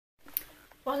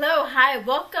Well, hello, hi,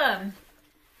 welcome.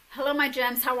 Hello, my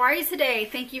gems. How are you today?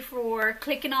 Thank you for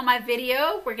clicking on my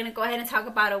video. We're going to go ahead and talk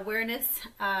about awareness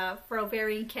for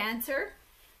ovarian cancer.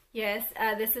 Yes,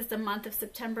 this is the month of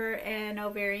September and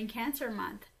ovarian cancer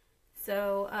month.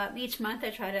 So each month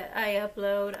I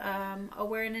upload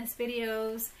awareness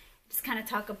videos, just kind of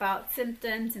talk about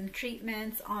symptoms and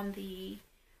treatments on the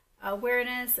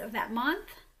awareness of that month.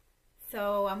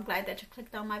 So I'm glad that you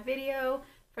clicked on my video.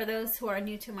 For those who are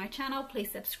new to my channel, please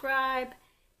subscribe, hit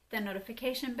the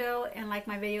notification bell, and like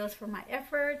my videos for my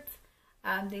efforts.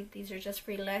 These are just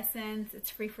free lessons. It's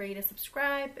free for you to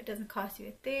subscribe. It doesn't cost you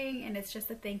a thing, and it's just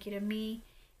a thank you to me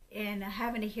and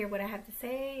having to hear what I have to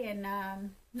say, and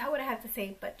not what I have to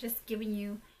say, but just giving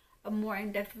you a more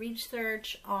in-depth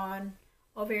research on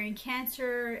ovarian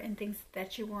cancer and things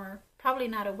that you were probably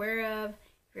not aware of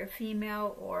if you're a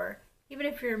female, or even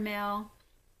if you're a male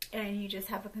and you just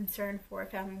have a concern for a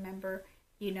family member.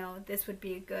 You know, this would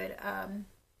be a good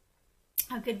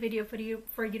video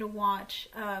for you to watch,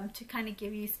 to kind of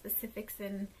give you specifics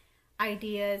and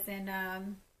ideas,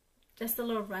 and just a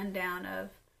little rundown of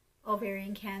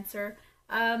ovarian cancer.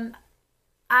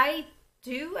 I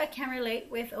can relate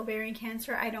with ovarian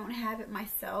cancer. I don't have it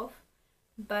myself,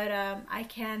 but I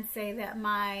can say that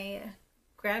my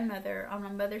grandmother on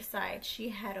my mother's side, she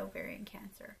had ovarian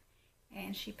cancer,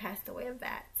 and she passed away of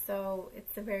that. So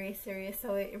it's a very serious,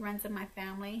 so it runs in my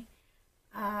family.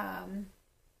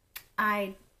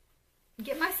 I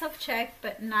get myself checked,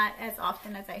 but not as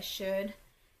often as I should,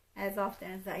 as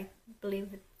often as I believe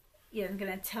that, you know,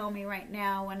 going to tell me right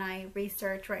now when I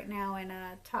research right now and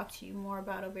talk to you more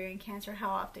about ovarian cancer, how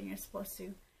often you're supposed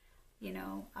to, you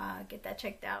know, get that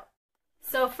checked out.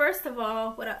 So first of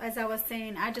all, as I was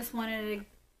saying, I just wanted to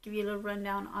give you a little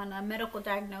rundown on a medical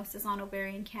diagnosis on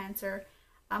ovarian cancer.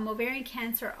 Ovarian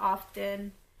cancer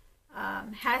often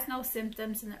has no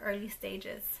symptoms in the early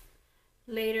stages.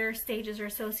 Later stages are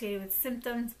associated with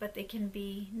symptoms, but they can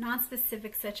be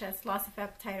non-specific, such as loss of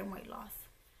appetite and weight loss.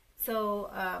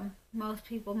 So most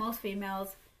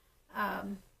females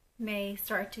may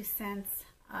start to sense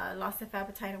loss of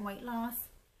appetite and weight loss.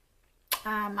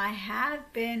 I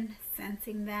have been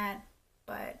sensing that,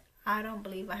 but I don't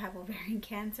believe I have ovarian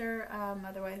cancer.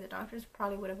 Otherwise the doctors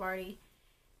probably would have already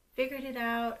figured it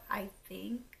out, I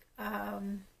think.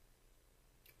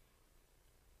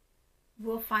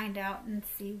 We'll find out and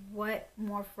see what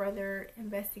more further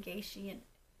investigating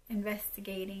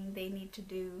they need to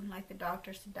do, like the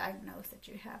doctors, to diagnose that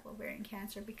you have ovarian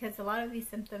cancer, because a lot of these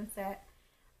symptoms that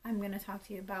I'm going to talk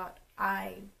to you about,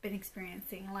 I've been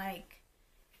experiencing. Like,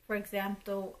 for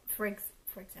example,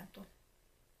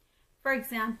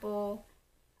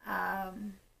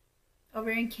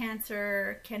 ovarian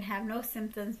cancer can have no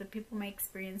symptoms, but people may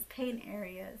experience pain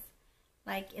areas,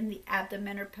 like in the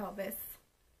abdomen or pelvis.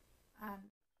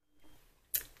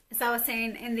 As I was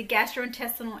saying, in the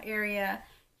gastrointestinal area,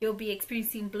 you'll be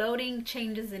experiencing bloating,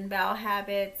 changes in bowel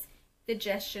habits,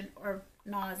 digestion, or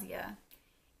nausea.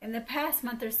 In the past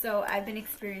month or so, I've been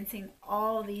experiencing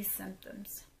all these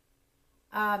symptoms.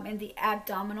 In the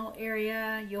abdominal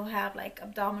area, you'll have like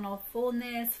abdominal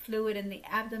fullness, fluid in the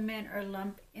abdomen, or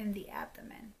lump in the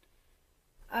abdomen.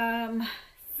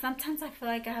 Sometimes I feel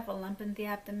like I have a lump in the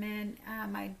abdomen.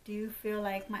 I do feel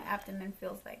like my abdomen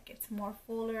feels like it's more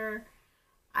fuller.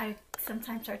 I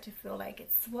sometimes start to feel like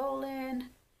it's swollen.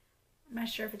 I'm not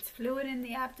sure if it's fluid in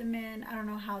the abdomen. I don't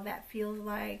know how that feels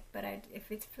like, but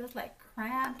if it feels like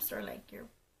cramps, or like you're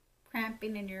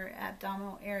cramping in your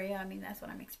abdominal area, I mean, that's what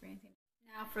I'm experiencing.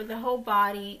 Now for the whole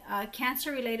body,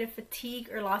 cancer-related fatigue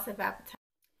or loss of appetite.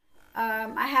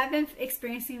 I have been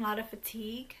experiencing a lot of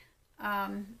fatigue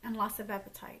and loss of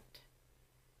appetite.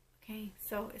 Okay,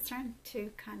 so it's starting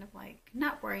to kind of like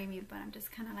not worry me, but I'm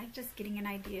just kind of like just getting an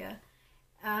idea.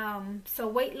 So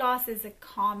weight loss is a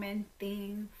common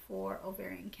thing for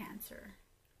ovarian cancer.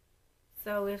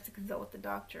 So we have to consult with the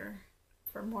doctor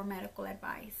for more medical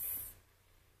advice.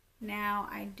 Now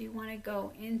I do want to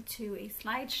go into a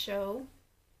slideshow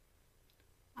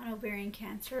on ovarian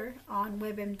cancer on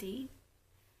WebMD.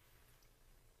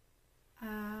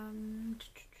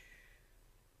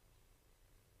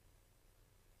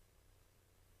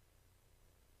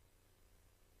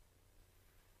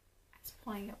 It's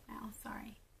pulling up now,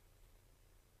 sorry.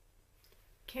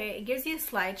 Okay, it gives you a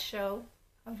slideshow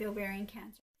of the ovarian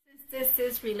cancer. Since this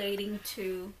is relating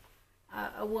to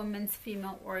a woman's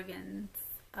female organs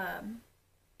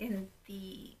in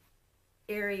the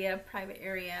private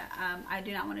area, I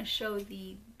do not want to show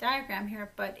the diagram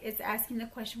here, but it's asking the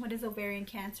question, what is ovarian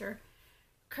cancer?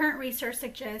 Current research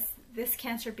suggests this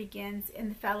cancer begins in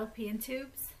the fallopian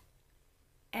tubes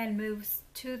and moves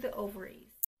to the ovaries.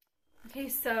 Okay,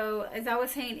 so as I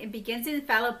was saying, it begins in the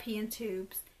fallopian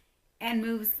tubes and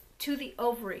moves to the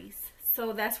ovaries.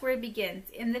 So that's where it begins,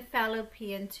 in the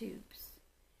fallopian tubes.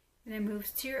 And it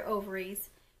moves to your ovaries,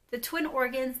 the twin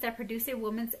organs that produce a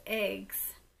woman's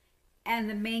eggs, and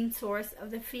the main source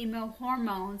of the female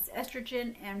hormones,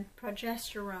 estrogen and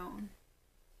progesterone.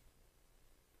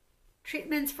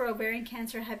 Treatments for ovarian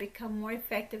cancer have become more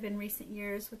effective in recent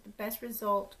years, with the best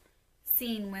result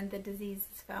seen when the disease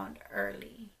is found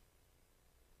early.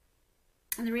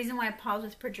 And the reason why I pause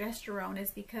with progesterone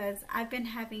is because I've been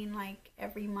having, like,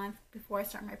 every month before I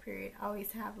start my period, I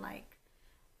always have like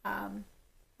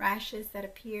rashes that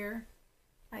appear,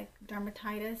 like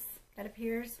dermatitis that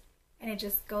appears, and it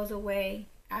just goes away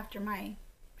after my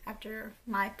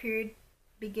period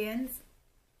begins.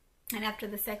 And after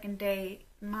the second day,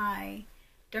 my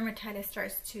dermatitis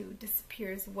starts to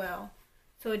disappear as well.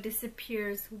 So it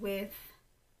disappears with,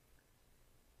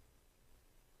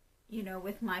 you know,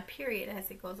 with my period as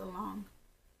it goes along.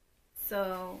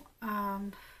 So,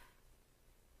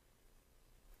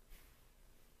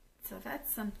 so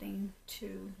that's something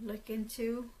to look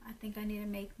into. I think I need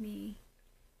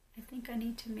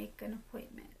to make an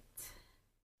appointment.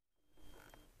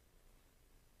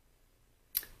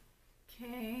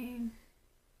 Okay.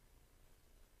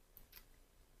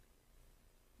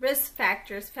 Risk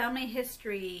factors, family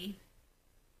history.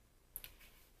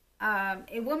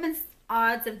 A woman's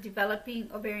odds of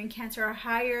developing ovarian cancer are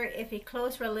higher if a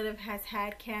close relative has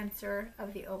had cancer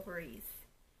of the ovaries,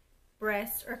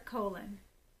 breast, or colon.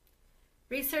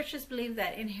 Researchers believe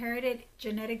that inherited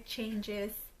genetic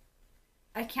changes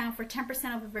account for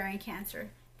 10% of ovarian cancer.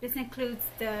 This includes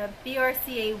the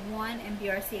BRCA1 and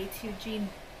BRCA2 gene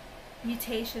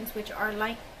mutations, which are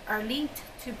linked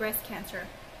to breast cancer.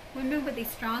 Women with a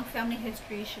strong family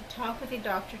history should talk with a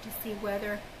doctor to see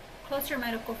whether closer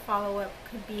medical follow-up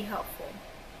could be helpful.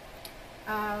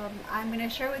 I'm going to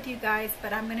share with you guys,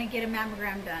 but I'm going to get a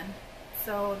mammogram done.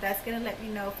 So that's going to let me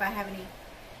know if I have any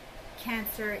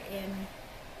cancer in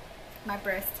my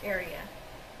breast area.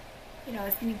 You know,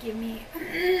 it's going to give me,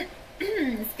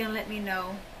 it's going to let me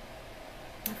know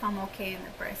if I'm okay in the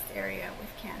breast area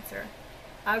with cancer.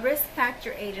 Risk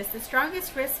factor ages. The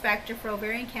strongest risk factor for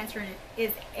ovarian cancer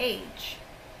is age.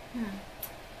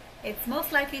 It's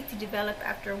most likely to develop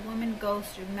after a woman goes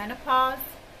through menopause.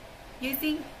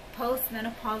 Using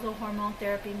postmenopausal hormone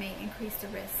therapy may increase the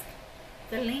risk.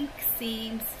 The link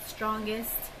seems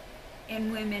strongest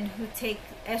in women who take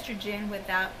estrogen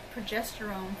without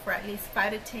progesterone for at least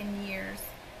 5 to 10 years.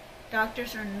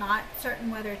 Doctors are not certain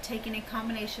whether taking a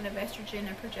combination of estrogen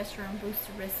and progesterone boosts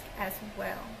the risk as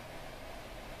well.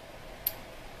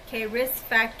 Okay, risk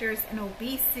factors and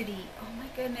obesity. Oh my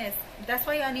goodness, that's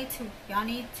why y'all need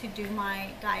to do my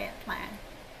diet plan.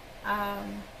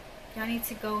 Y'all need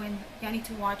to go and y'all need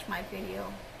to watch my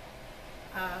video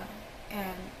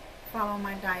and follow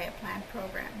my diet plan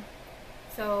program.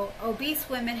 So obese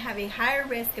women have a higher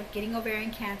risk of getting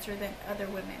ovarian cancer than other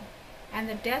women, and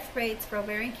the death rates for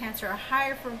ovarian cancer are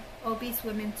higher for obese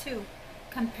women too,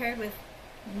 compared with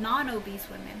non-obese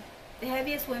women. The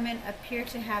heaviest women appear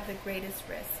to have the greatest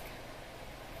risk.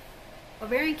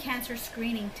 Ovarian cancer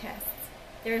screening tests.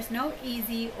 There is no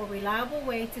easy or reliable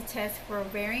way to test for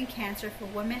ovarian cancer if a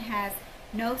woman has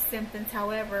no symptoms.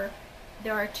 However,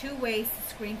 there are 2 ways to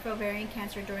screen for ovarian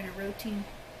cancer during a routine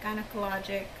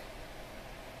gynecologic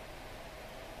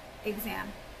exam.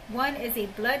 One is a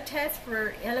blood test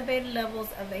for elevated levels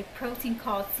of a protein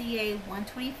called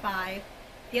CA-125.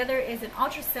 The other is an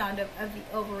ultrasound of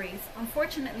the ovaries.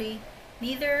 Unfortunately,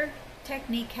 neither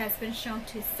technique has been shown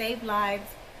to save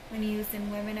lives when used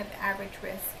in women of average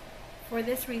risk. For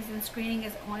this reason, screening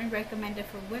is only recommended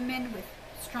for women with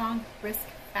strong risk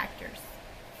factors.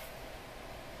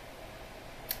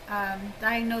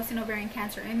 Diagnosing ovarian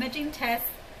cancer. Imaging tests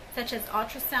such as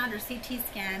ultrasound or CT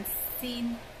scans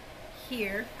seen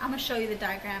here. I'm going to show you the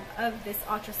diagram of this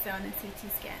ultrasound and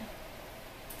CT scan.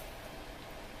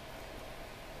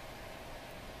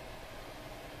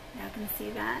 Now you can see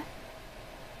that.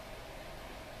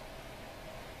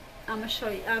 I'm going to show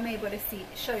you, I'm able to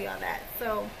show you all that.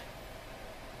 So,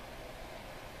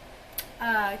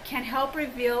 can help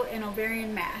reveal an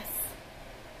ovarian mass.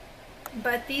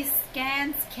 But these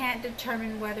scans can't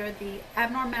determine whether the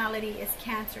abnormality is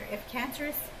cancer. If cancer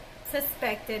is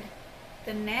suspected,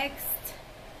 the next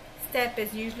step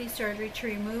is usually surgery to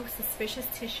remove suspicious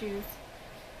tissues.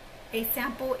 A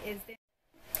sample is then.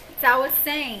 So I was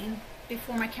saying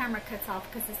before my camera cuts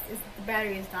off because the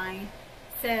battery is dying.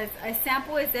 Says a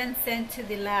sample is then sent to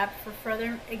the lab for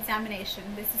further examination.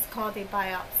 This is called a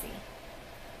biopsy.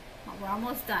 Well, we're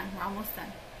almost done. We're almost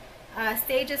done.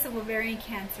 Stages of ovarian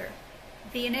cancer.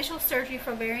 The initial surgery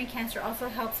for ovarian cancer also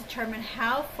helps determine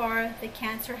how far the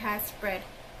cancer has spread,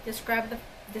 described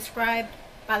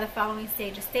by the following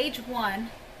stages. Stage 1,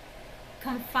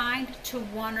 confined to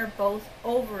one or both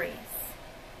ovaries.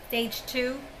 Stage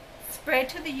 2, spread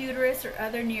to the uterus or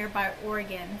other nearby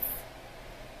organs.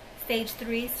 Stage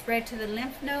 3, spread to the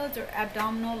lymph nodes or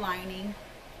abdominal lining.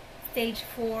 Stage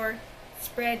 4,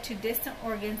 spread to distant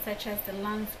organs such as the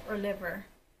lungs or liver.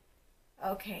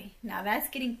 Okay, now that's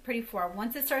getting pretty far.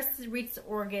 Once it starts to reach the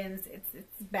organs, it's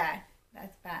bad.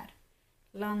 That's bad.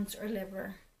 Lungs or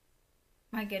liver.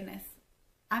 My goodness.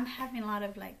 I'm having a lot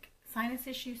of like sinus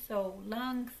issues, so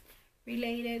lungs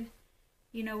related,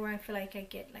 you know, where I feel like I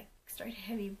get like start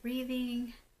heavy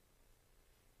breathing.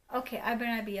 Okay, I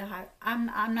better not be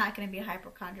I'm not going to be a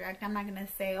hypochondriac. I'm not going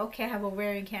to say, okay, I have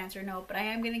ovarian cancer. No, but I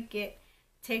am going to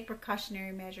take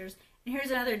precautionary measures. And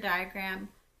here's another diagram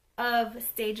of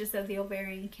stages of the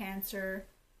ovarian cancer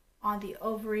on the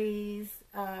ovaries,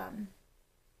 yeah,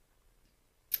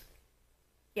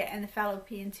 and the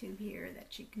fallopian tube here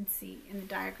that you can see in the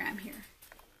diagram here.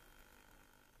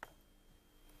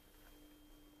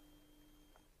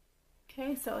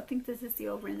 Okay, so I think this is the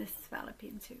ovary and this is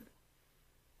fallopian tube.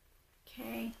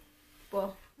 Okay,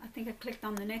 well, I think I clicked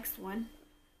on the next one,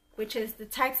 which is the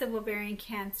types of ovarian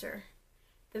cancer.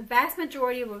 The vast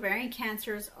majority of ovarian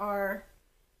cancers are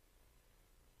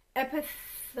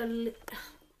epithelial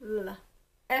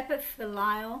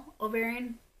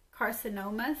ovarian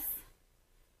carcinomas.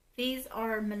 These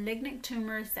are malignant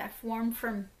tumors that form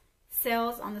from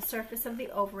cells on the surface of the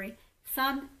ovary.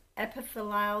 Some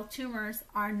epithelial tumors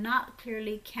are not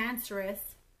clearly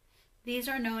cancerous. These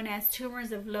are known as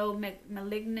tumors of low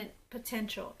malignant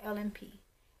potential, LMP.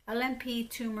 LMP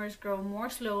tumors grow more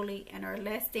slowly and are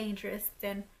less dangerous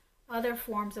than other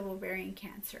forms of ovarian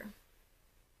cancer.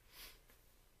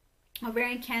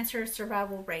 Ovarian cancer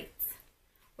survival rates.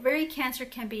 Ovarian cancer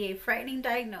can be a frightening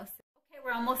diagnosis. Okay,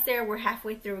 we're almost there. We're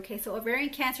halfway through. Okay, so ovarian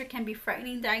cancer can be a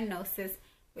frightening diagnosis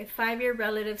with 5-year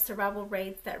relative survival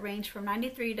rates that range from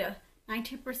 93 to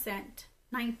 19%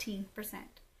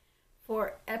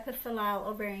 for epithelial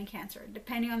ovarian cancer,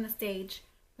 depending on the stage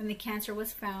when the cancer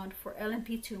was found. For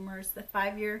LMP tumors, the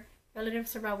 5-year relative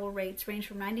survival rates range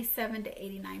from 97 to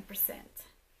 89%.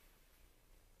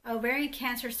 Ovarian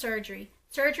cancer surgery.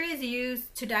 Surgery is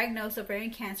used to diagnose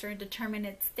ovarian cancer and determine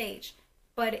its stage,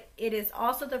 but it is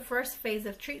also the first phase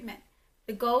of treatment.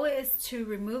 The goal is to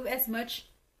remove as much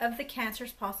of the cancer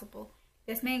as possible.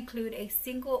 This may include a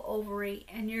single ovary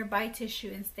and nearby tissue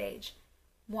in stage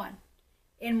 1.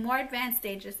 In more advanced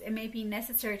stages, it may be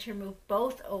necessary to remove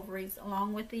both ovaries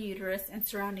along with the uterus and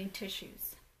surrounding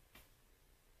tissues.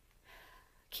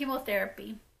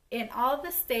 Chemotherapy. In all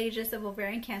the stages of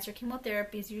ovarian cancer,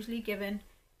 chemotherapy is usually given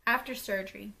after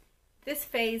surgery. This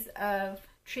phase of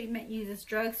treatment uses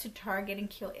drugs to target and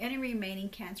kill any remaining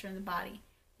cancer in the body.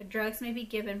 The drugs may be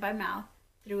given by mouth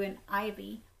through an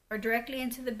IV or directly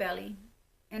into the belly,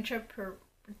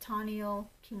 intraperitoneal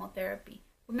chemotherapy.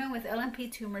 Women with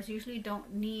LMP tumors usually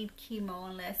don't need chemo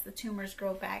unless the tumors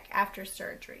grow back after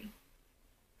surgery.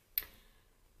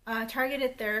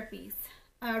 Targeted therapies.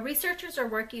 Researchers are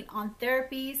working on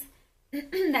therapies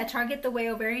that target the way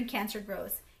ovarian cancer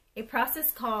grows. A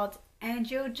process called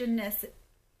angiogenesis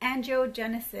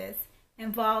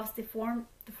involves the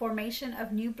formation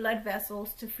of new blood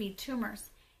vessels to feed tumors.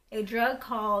 A drug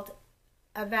called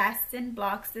Avastin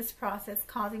blocks this process,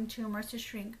 causing tumors to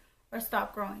shrink or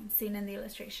stop growing, seen in the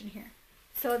illustration here.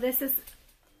 So this is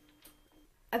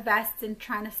Avastin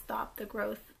trying to stop the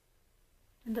growth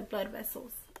in the blood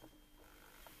vessels.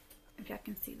 If y'all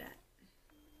can see that.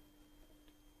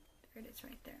 There it is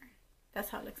right there. That's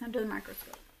how it looks under the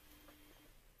microscope.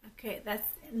 Okay, that's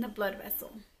in the blood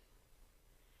vessel.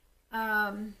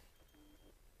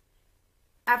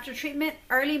 After treatment,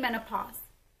 early menopause.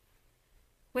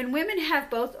 When women have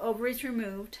both ovaries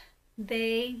removed,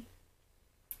 they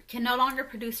can no longer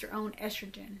produce their own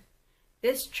estrogen.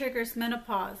 This triggers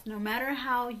menopause. No matter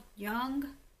how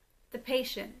young the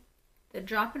patient, the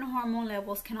drop in hormone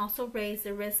levels can also raise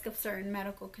the risk of certain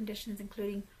medical conditions,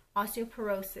 including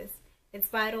osteoporosis. It's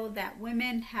vital that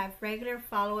women have regular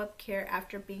follow-up care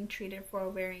after being treated for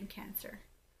ovarian cancer.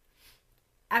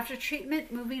 After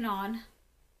treatment, moving on,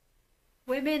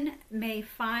 women may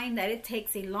find that it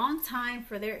takes a long time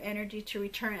for their energy to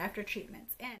return after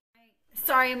treatments. And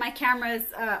sorry, my camera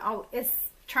is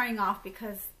turning off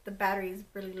because the battery is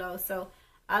really low, so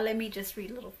let me just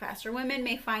read a little faster. Women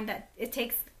may find that it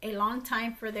takes a long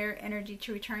time for their energy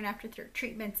to return after their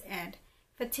treatments end.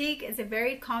 Fatigue is a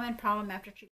very common problem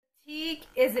after treatment. Fatigue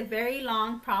is a very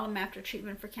long problem after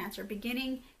treatment for cancer.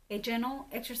 Beginning A gentle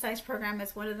exercise program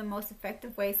is one of the most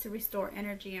effective ways to restore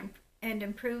energy and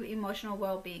improve emotional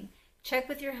well-being. Check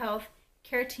with your health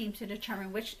care team to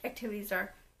determine which activities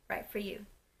are right for you.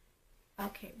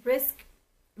 Okay, risk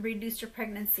reducer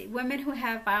pregnancy. Women who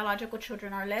have biological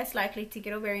children are less likely to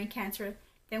get ovarian cancer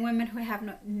than women who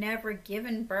have never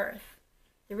given birth.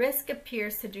 The risk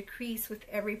appears to decrease with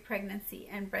every pregnancy,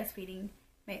 and breastfeeding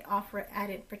may offer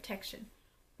added protection.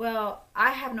 Well, I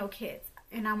have no kids,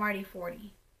 and I'm already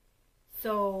 40.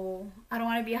 So I don't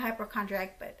want to be a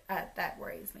hypochondriac, but that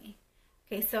worries me.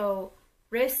 Okay, so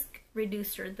risk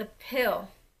reducer, the pill.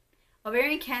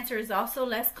 Ovarian cancer is also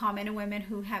less common in women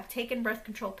who have taken birth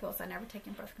control pills. I never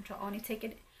taken birth control. I only take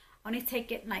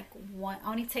it like one. I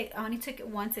only took it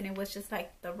once, and it was just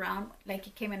like the round, like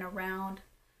it came in a round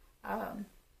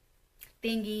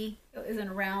thingy. It was in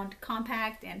a round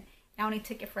compact, and I only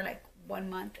took it for like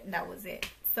 1 month, and that was it.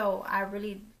 So I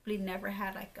really never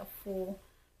had like a full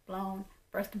blown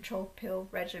birth control pill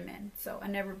regimen. So I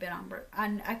never been on birth.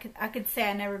 I could say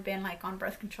I never been like on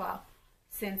birth control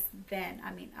since then.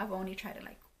 I mean, I've only tried it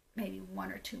like maybe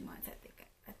 1 or 2 months. I think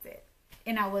that's it.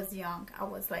 And I was young. I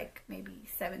was like maybe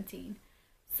 17.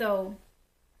 So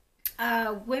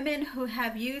women who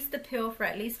have used the pill for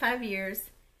at least 5 years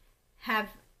have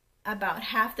about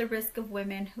half the risk of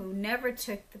women who never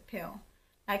took the pill.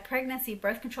 Like pregnancy,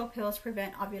 birth control pills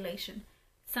prevent ovulation.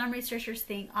 Some researchers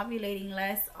think ovulating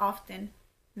less often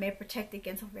may protect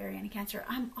against ovarian cancer.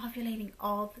 I'm ovulating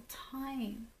all the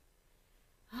time.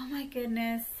 Oh my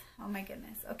goodness. Oh my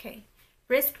goodness. Okay.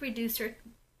 Risk reducer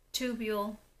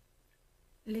tubule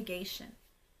ligation.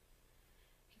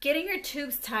 Getting your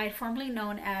tubes tied, formerly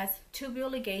known as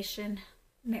tubule ligation,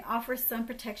 may offer some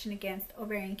protection against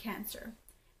ovarian cancer.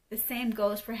 The same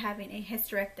goes for having a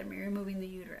hysterectomy, removing the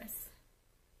uterus.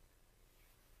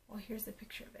 Well, here's a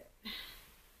picture of it.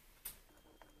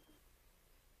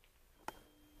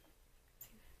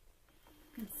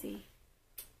 You can see.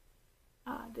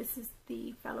 This is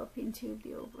the fallopian tube,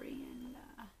 the ovarian,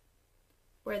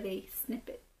 where they snip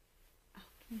it. Oh,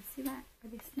 can you see that?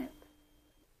 Where they snip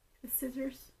the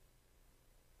scissors?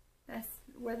 That's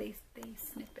where they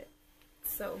snip it.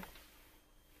 So,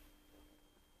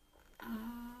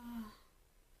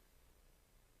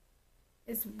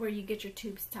 is where you get your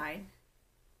tubes tied.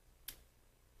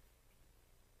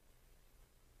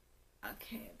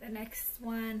 Okay, the next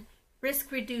one,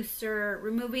 risk reducer,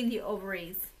 removing the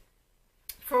ovaries.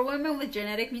 For women with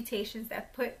genetic mutations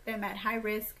that put them at high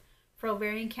risk for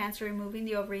ovarian cancer, removing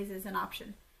the ovaries is an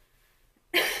option.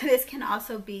 This can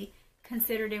also be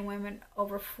considered in women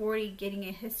over 40 getting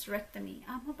a hysterectomy.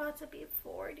 I'm about to be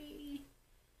 40.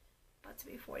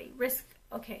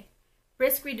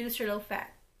 Risk reducer, low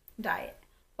fat diet.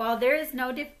 While there is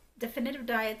no definitive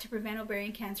diet to prevent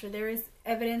ovarian cancer, there is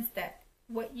evidence that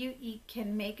what you eat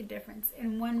can make a difference.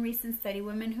 In one recent study,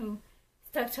 women who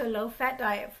stuck to a low-fat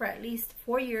diet for at least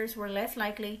 4 years were less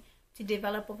likely to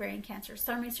develop ovarian cancer.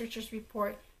 Some researchers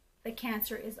report the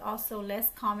cancer is also less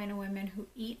common in women who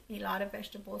eat a lot of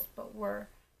vegetables, but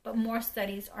more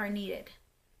studies are needed.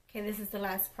 Okay, this is the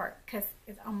last part because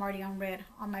I'm already on red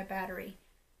on my battery.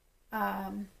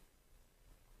 I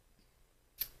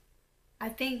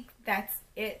think that's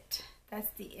it.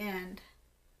 That's the end.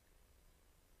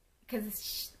 Because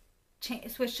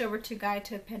it's switched over to guide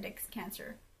to appendix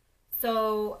cancer.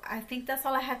 So I think that's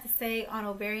all I have to say on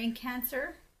ovarian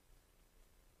cancer.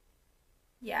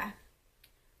 Yeah.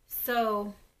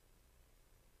 So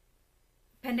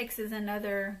appendix is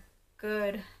another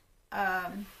good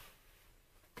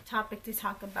topic to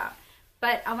talk about.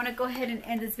 But I want to go ahead and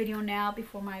end this video now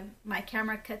before my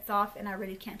camera cuts off and I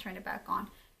really can't turn it back on.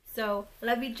 So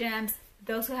love you, gems.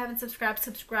 Those who haven't subscribed,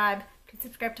 subscribe. Please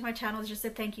subscribe to my channel. It's just a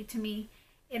thank you to me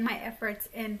in my efforts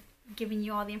in giving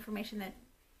you all the information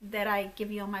that I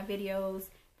give you on my videos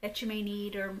that you may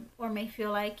need or may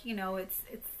feel like, you know, it's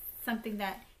something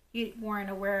that you weren't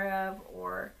aware of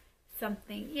or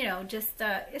something, you know, just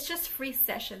it's just free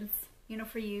sessions, you know,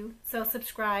 for you. So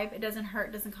subscribe. It doesn't hurt.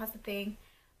 It doesn't cost a thing.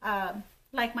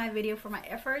 Like my video for my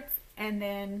efforts, and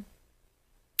then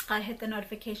I hit the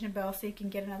notification bell so you can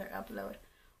get another upload.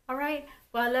 All right.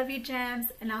 Well, I love you, gems,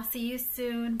 and I'll see you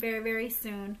soon, very, very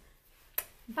soon.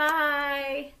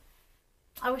 Bye.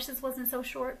 I wish this wasn't so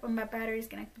short, but my battery's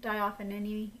gonna die off in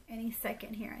any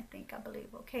second here, I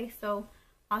believe. Okay, so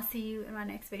I'll see you in my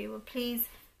next video. But please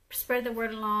spread the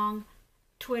word along.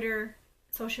 Twitter,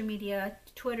 social media,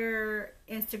 Twitter,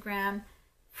 Instagram,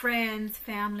 friends,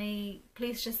 family.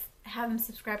 Please just have them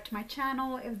subscribe to my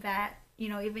channel. If that, you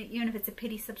know, even if it's a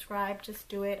pity subscribe, just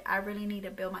do it. I really need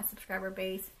to build my subscriber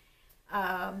base,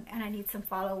 and I need some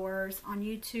followers on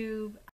YouTube.